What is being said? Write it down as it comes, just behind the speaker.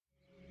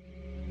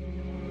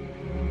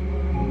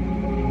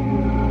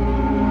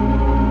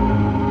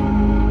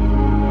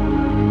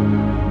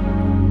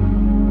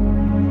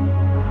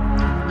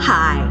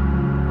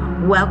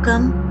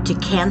Welcome to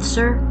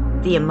Cancer,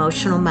 the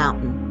Emotional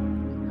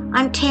Mountain.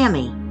 I'm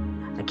Tammy,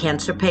 a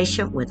cancer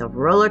patient with a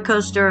roller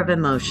coaster of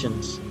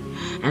emotions,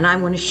 and I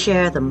want to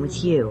share them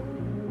with you.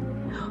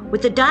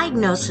 With the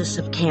diagnosis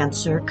of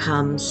cancer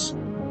comes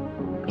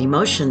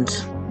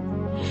emotions,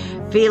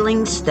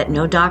 feelings that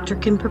no doctor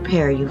can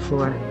prepare you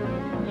for,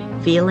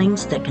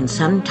 feelings that can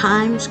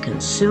sometimes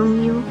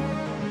consume you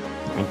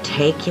and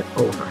take you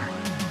over.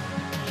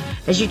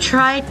 As you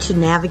try to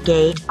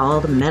navigate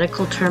all the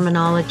medical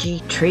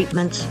terminology,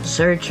 treatments,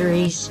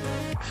 surgeries,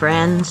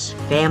 friends,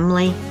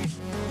 family,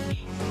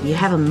 you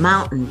have a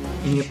mountain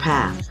in your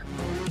path.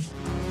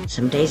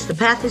 Some days the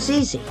path is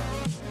easy.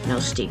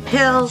 No steep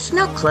hills,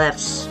 no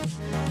cliffs.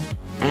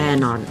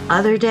 And on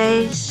other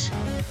days,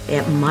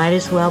 it might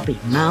as well be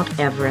Mount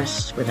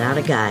Everest without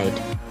a guide,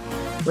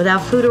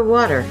 without food or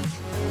water,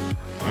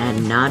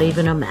 and not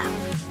even a map.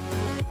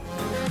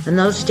 On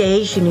those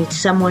days, you need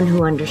someone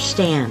who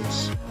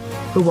understands,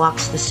 who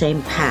walks the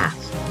same path,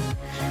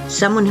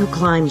 someone who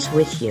climbs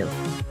with you.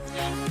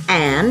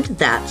 And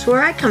that's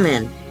where I come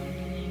in.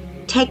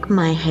 Take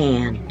my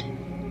hand,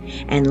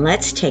 and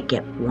let's take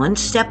it one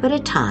step at a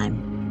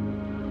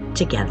time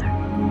together.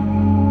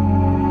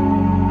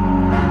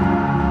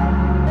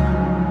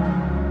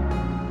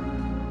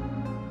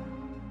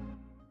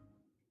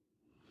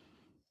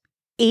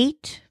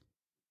 Eat,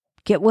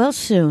 get well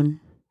soon,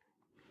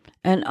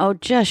 and oh,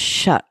 just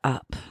shut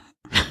up.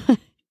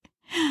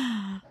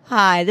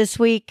 Hi, this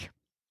week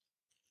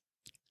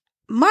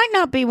might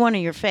not be one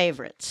of your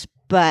favorites,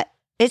 but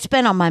it's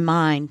been on my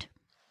mind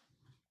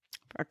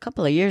for a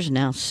couple of years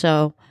now,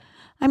 so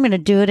I'm going to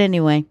do it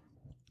anyway.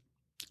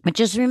 But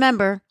just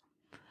remember,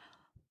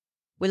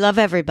 we love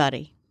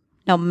everybody,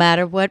 no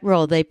matter what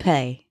role they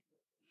play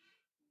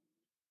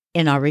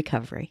in our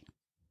recovery.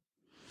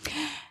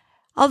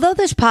 Although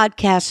this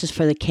podcast is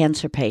for the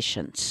cancer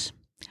patients,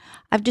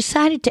 I've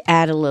decided to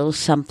add a little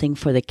something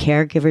for the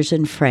caregivers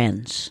and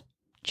friends,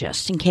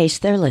 just in case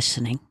they're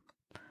listening.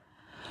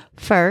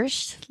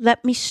 First,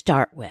 let me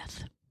start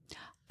with,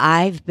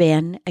 I've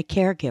been a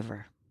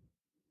caregiver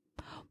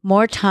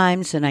more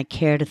times than I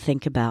care to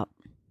think about.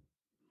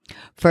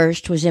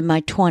 First was in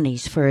my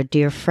 20s for a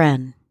dear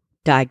friend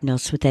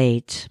diagnosed with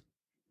AIDS.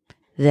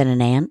 Then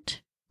an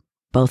aunt,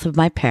 both of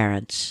my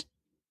parents,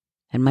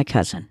 and my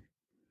cousin.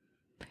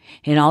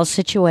 In all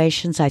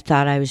situations, I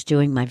thought I was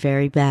doing my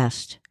very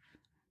best,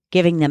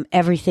 giving them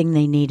everything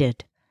they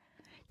needed,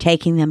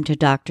 taking them to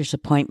doctor's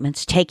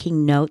appointments,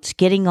 taking notes,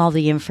 getting all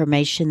the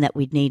information that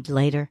we'd need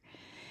later,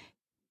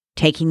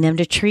 taking them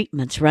to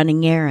treatments,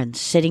 running errands,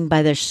 sitting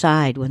by their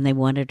side when they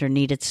wanted or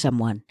needed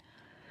someone.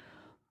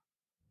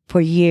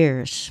 For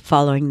years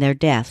following their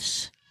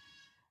deaths,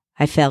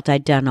 I felt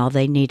I'd done all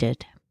they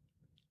needed.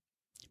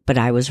 But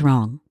I was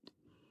wrong.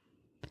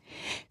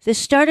 This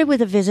started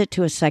with a visit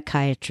to a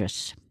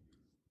psychiatrist.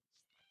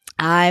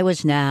 I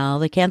was now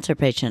the cancer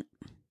patient.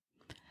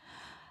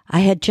 I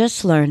had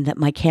just learned that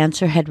my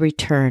cancer had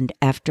returned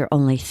after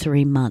only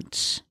 3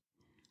 months.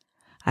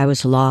 I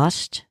was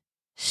lost,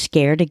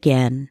 scared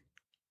again,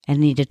 and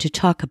needed to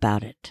talk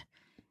about it.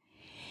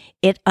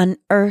 It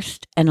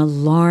unearthed an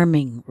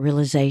alarming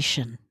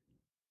realization.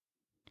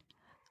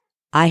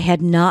 I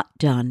had not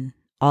done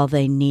all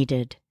they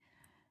needed,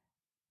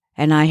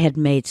 and I had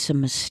made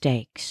some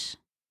mistakes.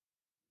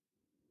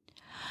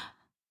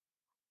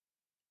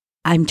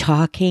 I'm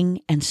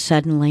talking, and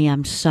suddenly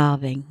I'm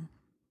sobbing.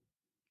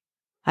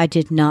 I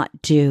did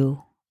not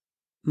do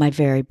my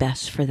very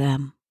best for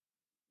them.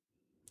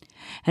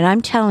 And I'm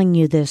telling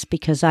you this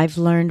because I've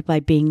learned by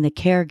being the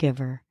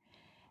caregiver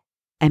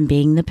and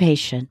being the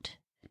patient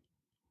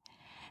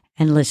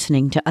and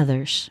listening to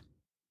others.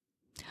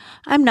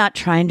 I'm not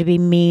trying to be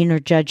mean or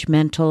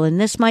judgmental, and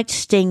this might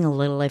sting a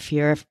little if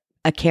you're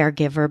a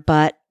caregiver,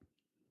 but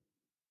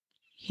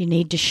you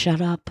need to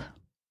shut up.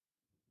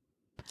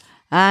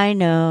 I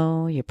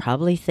know you're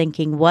probably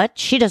thinking, what?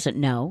 She doesn't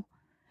know.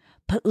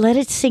 But let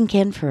it sink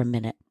in for a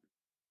minute.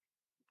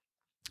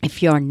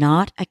 If you're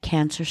not a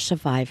cancer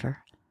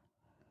survivor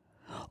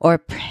or a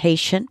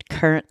patient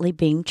currently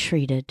being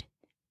treated,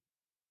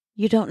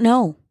 you don't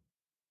know.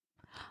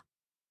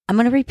 I'm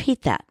going to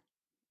repeat that.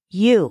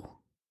 You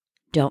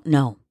don't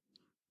know.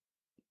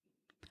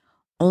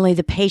 Only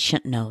the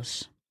patient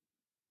knows.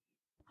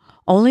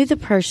 Only the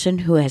person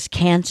who has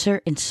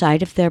cancer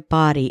inside of their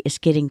body is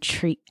getting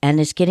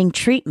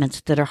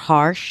treatments that are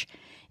harsh,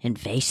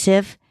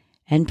 invasive,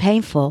 and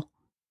painful.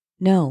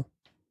 No.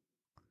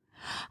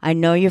 I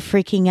know you're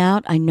freaking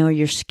out. I know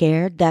you're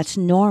scared. That's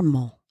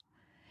normal.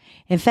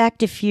 In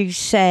fact, if you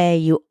say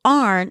you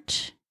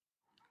aren't,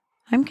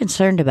 I'm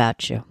concerned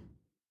about you.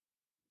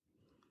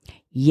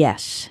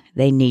 Yes,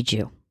 they need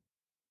you.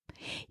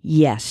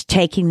 Yes,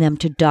 taking them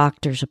to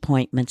doctor's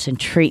appointments and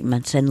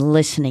treatments and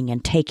listening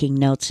and taking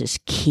notes is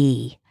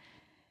key.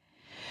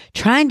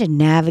 Trying to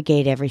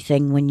navigate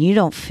everything when you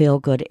don't feel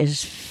good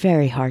is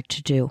very hard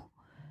to do.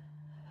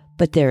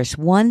 But there's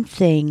one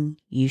thing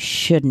you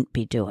shouldn't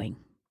be doing.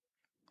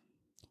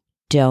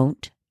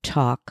 Don't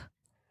talk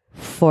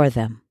for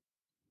them.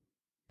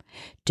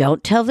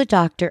 Don't tell the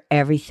doctor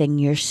everything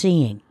you're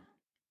seeing.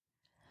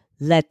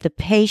 Let the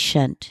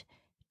patient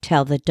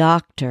tell the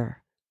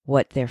doctor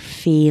what they're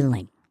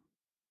feeling.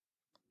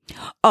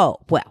 Oh,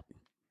 well,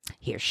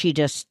 here she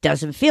just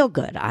doesn't feel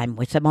good. I'm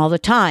with them all the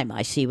time.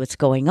 I see what's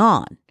going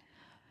on.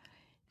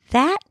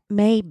 That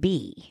may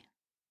be,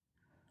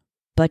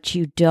 but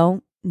you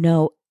don't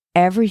know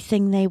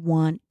everything they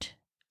want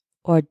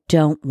or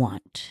don't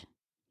want.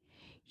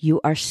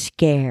 You are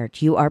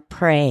scared. You are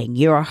praying.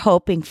 You are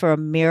hoping for a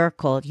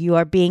miracle. You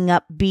are being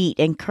upbeat,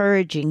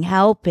 encouraging,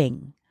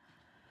 helping.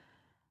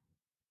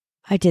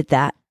 I did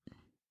that.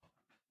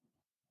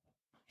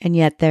 And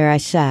yet there I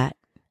sat,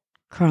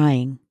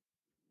 crying.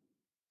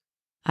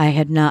 I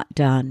had not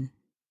done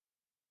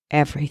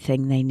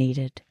everything they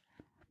needed.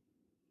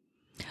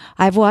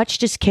 I've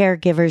watched as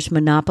caregivers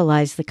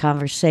monopolize the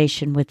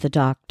conversation with the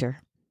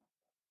doctor.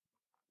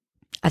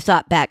 I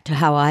thought back to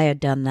how I had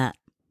done that.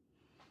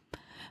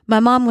 My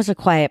mom was a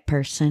quiet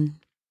person.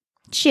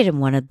 She didn't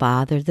want to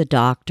bother the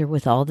doctor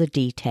with all the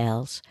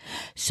details,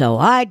 so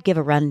I'd give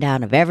a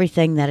rundown of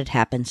everything that had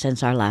happened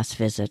since our last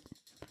visit.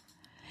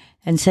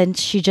 And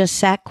since she just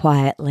sat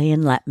quietly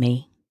and let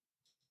me,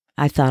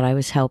 I thought I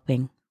was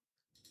helping.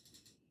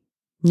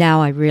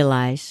 Now I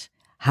realize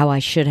how I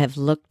should have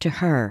looked to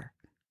her,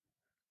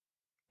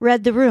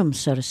 read the room,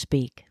 so to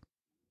speak.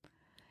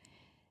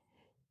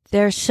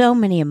 There are so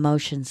many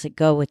emotions that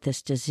go with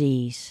this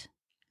disease,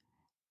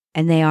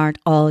 and they aren't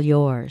all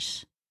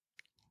yours.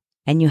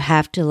 And you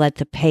have to let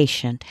the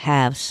patient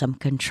have some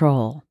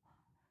control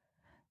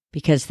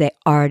because they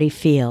already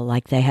feel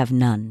like they have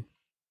none.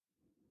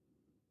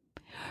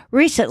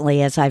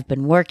 Recently, as I've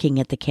been working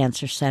at the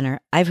cancer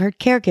center, I've heard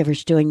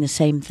caregivers doing the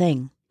same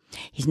thing.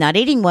 He's not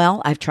eating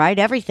well. I've tried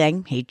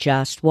everything. He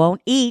just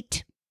won't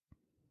eat.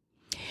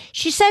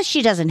 She says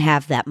she doesn't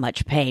have that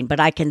much pain, but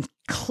I can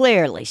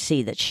clearly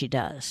see that she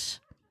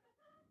does.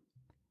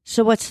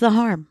 So what's the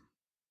harm?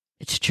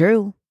 It's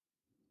true.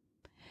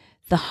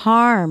 The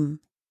harm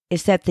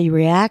is that the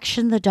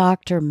reaction the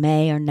doctor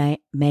may or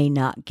may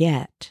not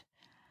get.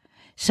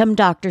 Some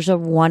doctors are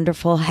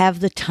wonderful, have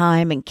the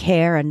time and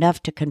care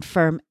enough to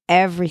confirm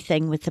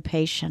everything with the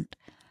patient.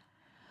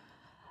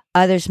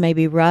 Others may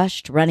be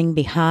rushed, running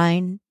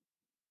behind,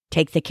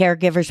 take the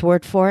caregiver's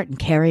word for it, and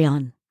carry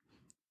on.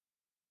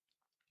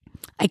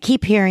 I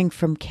keep hearing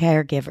from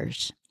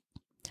caregivers.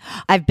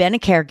 I've been a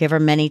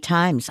caregiver many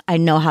times. I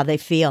know how they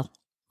feel.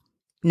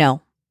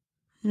 No,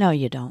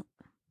 you don't.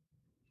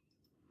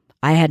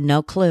 I had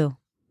no clue.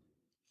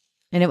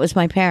 And it was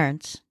my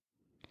parents.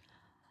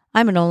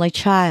 I'm an only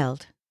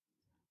child.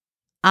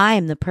 I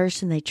am the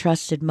person they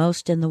trusted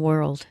most in the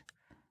world.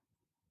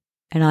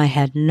 And I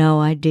had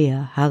no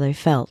idea how they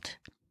felt.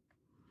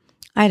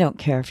 I don't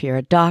care if you're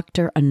a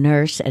doctor, a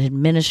nurse, an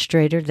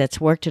administrator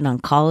that's worked in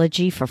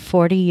oncology for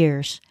 40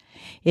 years.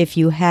 If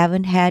you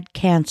haven't had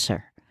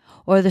cancer,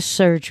 or the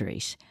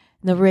surgeries,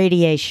 the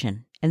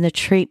radiation, and the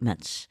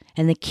treatments,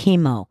 and the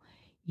chemo,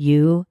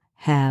 you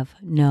have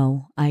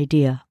no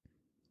idea.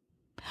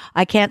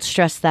 I can't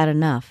stress that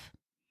enough.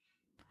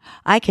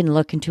 I can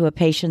look into a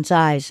patient's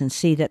eyes and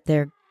see that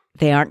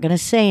they aren't going to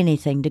say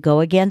anything to go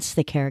against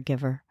the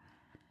caregiver.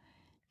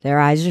 Their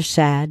eyes are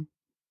sad.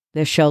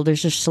 Their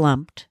shoulders are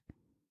slumped.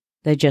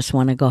 They just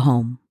want to go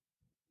home.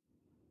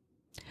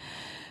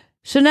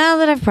 So now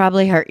that I've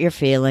probably hurt your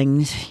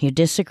feelings, you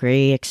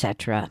disagree,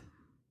 etc.,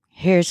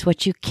 here's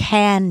what you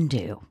can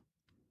do.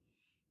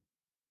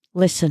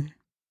 Listen.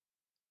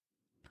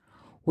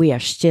 We are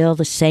still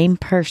the same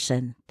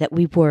person that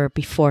we were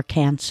before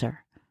cancer.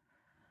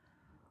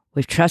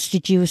 We've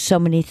trusted you with so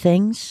many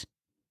things.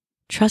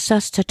 Trust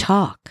us to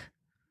talk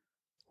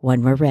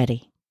when we're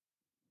ready.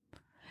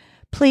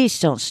 Please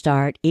don't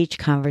start each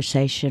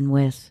conversation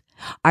with,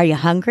 "Are you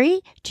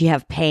hungry? Do you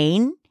have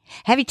pain?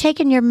 Have you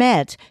taken your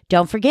meds?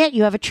 Don't forget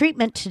you have a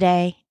treatment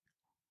today."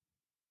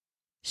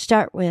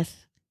 Start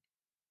with,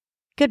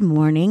 "Good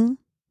morning.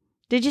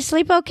 Did you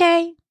sleep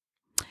okay?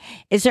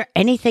 Is there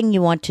anything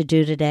you want to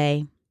do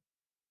today?"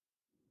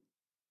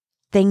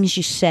 Things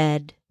you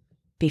said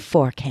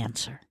before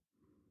cancer.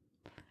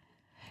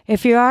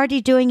 If you're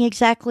already doing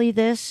exactly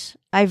this,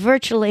 I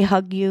virtually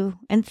hug you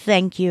and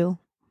thank you.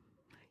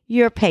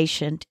 Your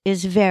patient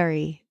is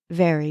very,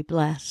 very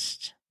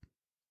blessed.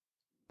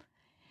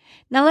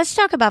 Now let's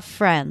talk about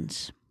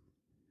friends.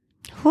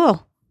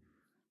 Whew.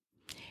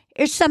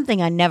 Here's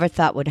something I never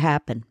thought would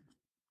happen.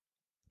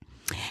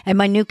 And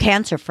my new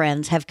cancer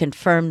friends have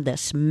confirmed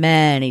this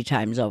many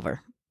times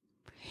over.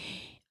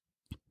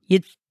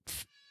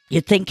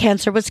 You'd think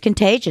cancer was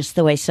contagious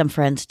the way some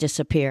friends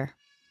disappear.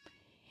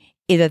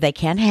 Either they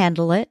can't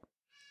handle it,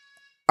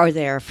 or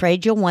they're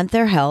afraid you'll want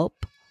their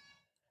help.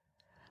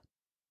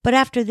 But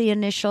after the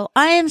initial,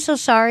 "I am so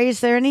sorry, is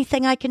there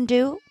anything I can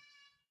do?"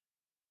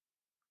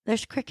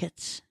 there's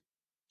crickets.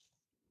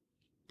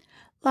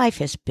 Life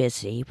is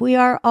busy. We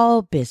are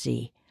all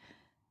busy.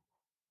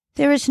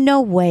 There is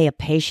no way a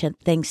patient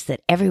thinks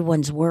that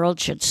everyone's world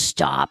should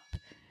stop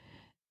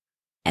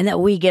and that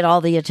we get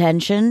all the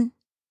attention.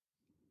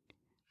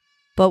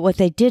 But what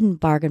they didn't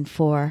bargain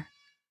for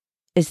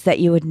is that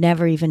you would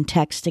never even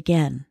text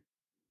again.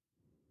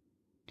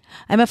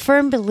 I'm a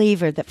firm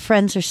believer that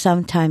friends are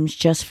sometimes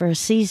just for a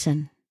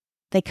season.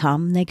 They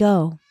come, they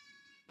go,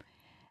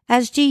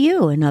 as do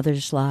you in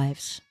others'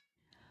 lives.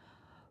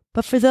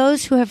 But for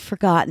those who have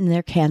forgotten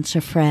their cancer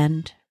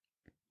friend,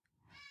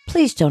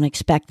 please don't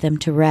expect them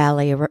to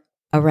rally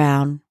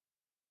around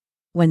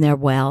when they're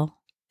well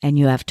and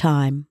you have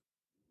time.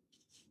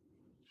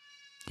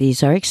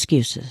 These are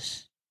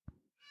excuses,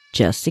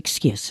 just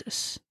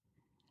excuses.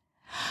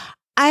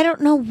 I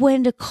don't know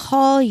when to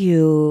call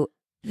you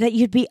that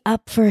you'd be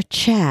up for a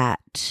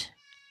chat.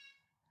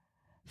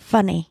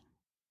 Funny,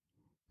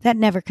 that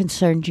never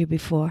concerned you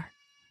before.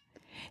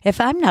 If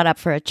I'm not up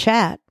for a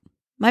chat,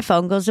 my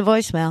phone goes to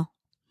voicemail.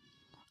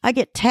 I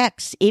get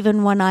texts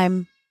even when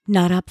I'm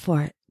not up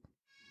for it.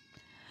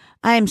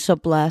 I am so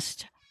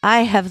blessed.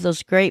 I have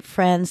those great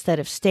friends that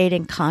have stayed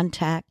in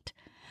contact.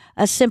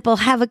 A simple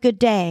 "have a good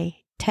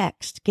day"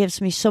 text gives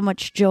me so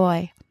much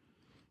joy.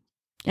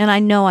 And I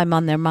know I'm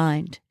on their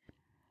mind.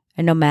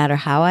 And no matter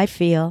how I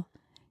feel,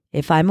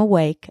 if I'm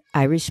awake,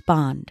 I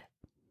respond.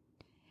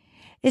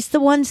 It's the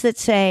ones that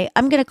say,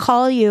 "I'm going to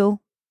call you,"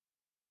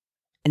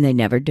 and they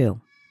never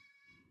do.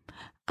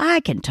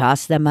 I can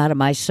toss them out of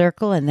my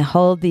circle and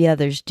hold the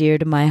others dear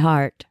to my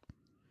heart.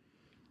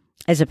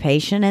 As a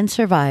patient and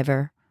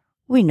survivor,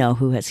 we know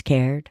who has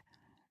cared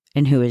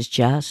and who is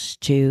just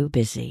too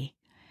busy.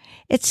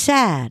 It's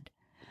sad,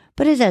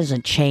 but it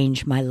doesn't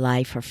change my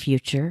life or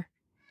future,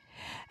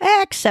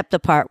 except the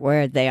part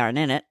where they aren't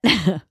in it.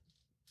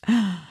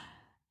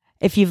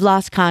 If you've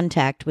lost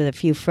contact with a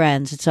few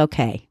friends, it's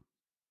okay.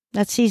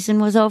 That season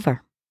was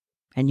over,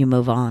 and you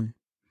move on.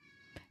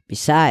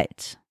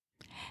 Besides,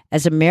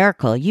 as a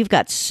miracle, you've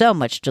got so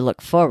much to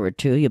look forward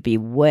to, you'll be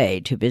way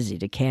too busy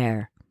to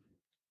care.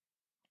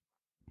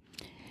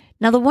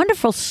 Now, the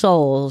wonderful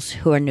souls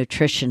who are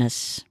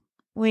nutritionists,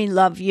 we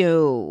love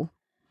you.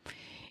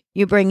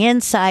 You bring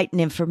insight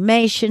and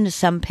information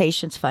some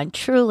patients find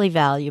truly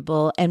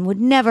valuable and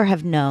would never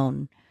have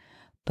known.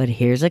 But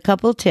here's a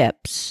couple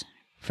tips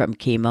from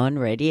chemo and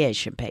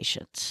radiation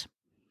patients.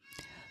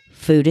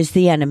 Food is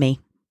the enemy.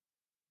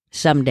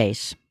 Some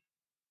days.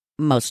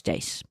 Most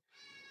days.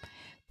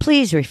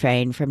 Please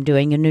refrain from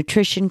doing a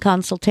nutrition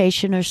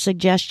consultation or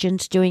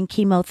suggestions during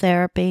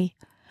chemotherapy.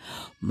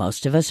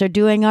 Most of us are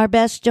doing our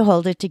best to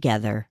hold it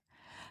together.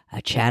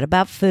 A chat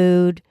about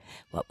food,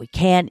 what we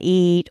can't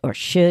eat or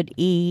should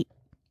eat.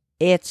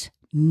 It's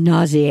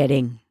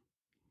nauseating.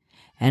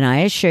 And I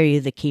assure you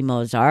the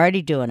chemo is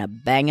already doing a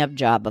bang-up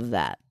job of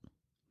that.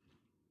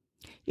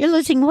 You're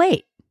losing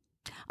weight.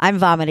 I'm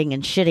vomiting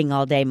and shitting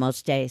all day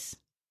most days.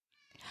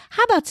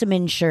 How about some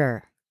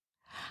Ensure?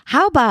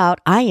 How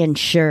about I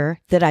ensure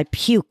that I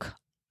puke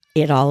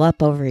it all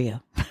up over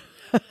you?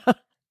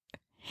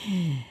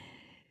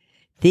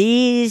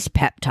 These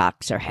pep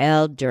talks are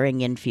held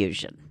during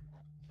infusion.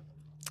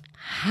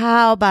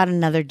 How about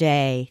another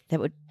day that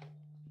would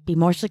be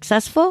more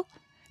successful?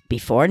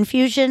 Before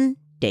infusion,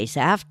 days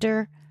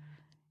after,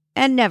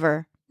 and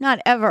never, not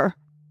ever,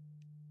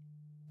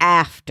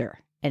 after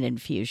an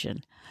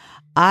infusion.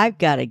 I've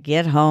got to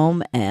get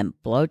home and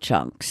blow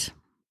chunks.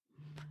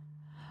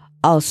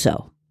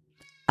 Also,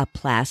 a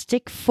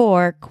plastic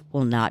fork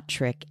will not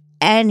trick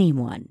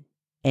anyone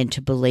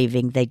into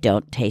believing they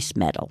don't taste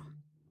metal.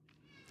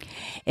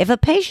 If a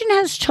patient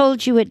has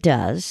told you it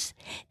does,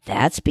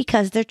 that's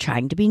because they're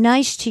trying to be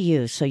nice to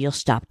you so you'll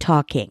stop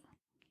talking.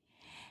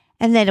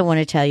 And they don't want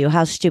to tell you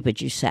how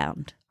stupid you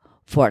sound.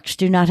 Forks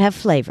do not have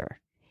flavor.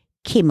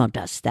 Chemo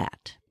does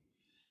that.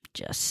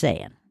 Just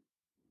saying.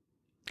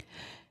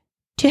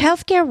 To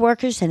healthcare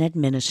workers and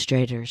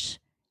administrators,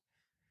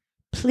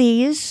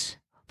 please,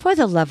 for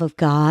the love of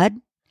God,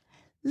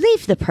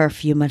 leave the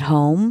perfume at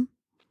home.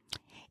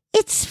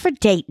 It's for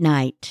date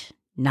night,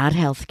 not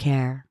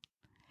healthcare.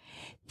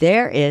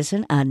 There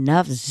isn't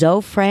enough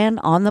Zofran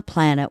on the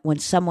planet when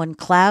someone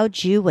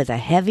clouds you with a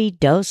heavy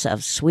dose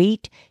of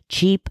sweet,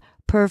 cheap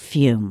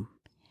perfume.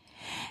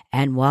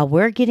 And while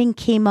we're getting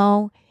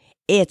chemo,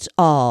 it's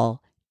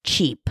all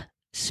cheap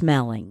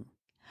smelling.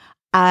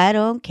 I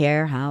don't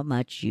care how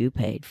much you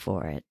paid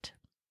for it.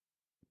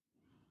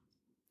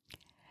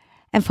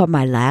 And for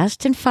my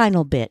last and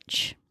final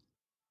bitch,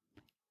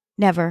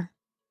 never,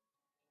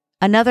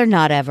 another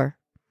not ever,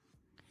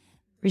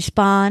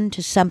 respond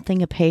to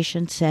something a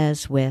patient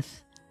says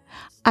with,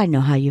 "I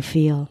know how you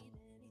feel.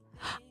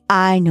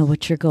 I know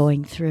what you're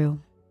going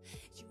through."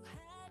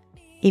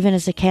 Even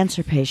as a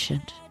cancer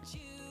patient,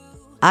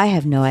 I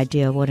have no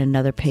idea what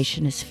another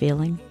patient is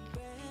feeling,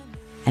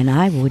 and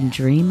I wouldn't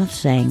dream of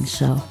saying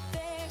so.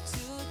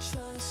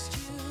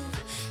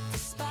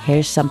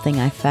 Here's something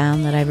I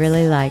found that I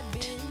really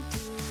liked.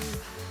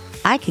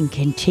 I can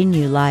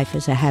continue life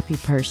as a happy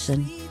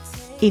person,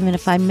 even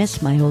if I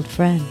miss my old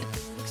friend.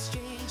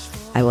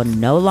 I will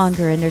no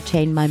longer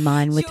entertain my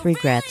mind with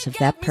regrets of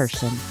that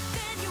person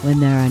when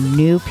there are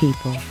new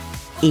people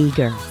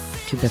eager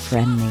to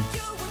befriend me.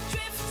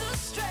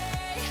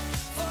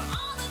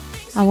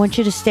 I want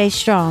you to stay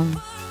strong.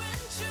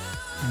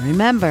 And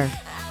remember,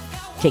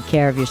 take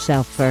care of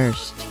yourself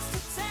first,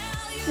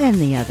 then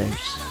the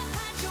others.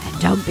 And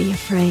don't be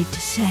afraid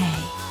to say,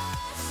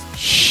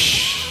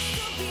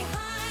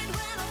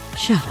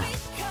 Shut up.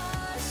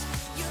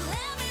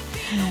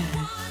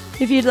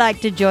 If you'd like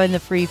to join the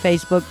free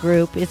Facebook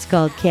group, it's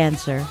called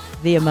Cancer,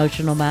 the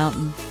Emotional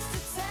Mountain.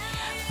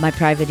 My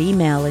private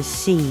email is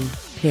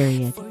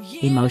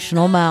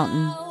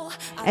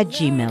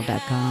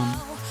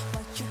c.emotionalmountain@gmail.com.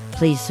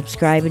 Please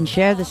subscribe and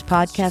share this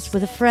podcast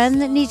with a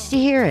friend that needs to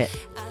hear it.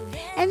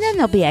 And then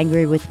they'll be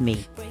angry with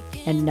me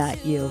and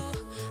not you.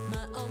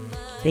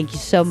 Thank you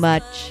so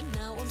much.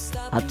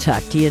 I'll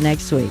talk to you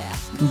next week.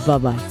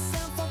 Bye-bye.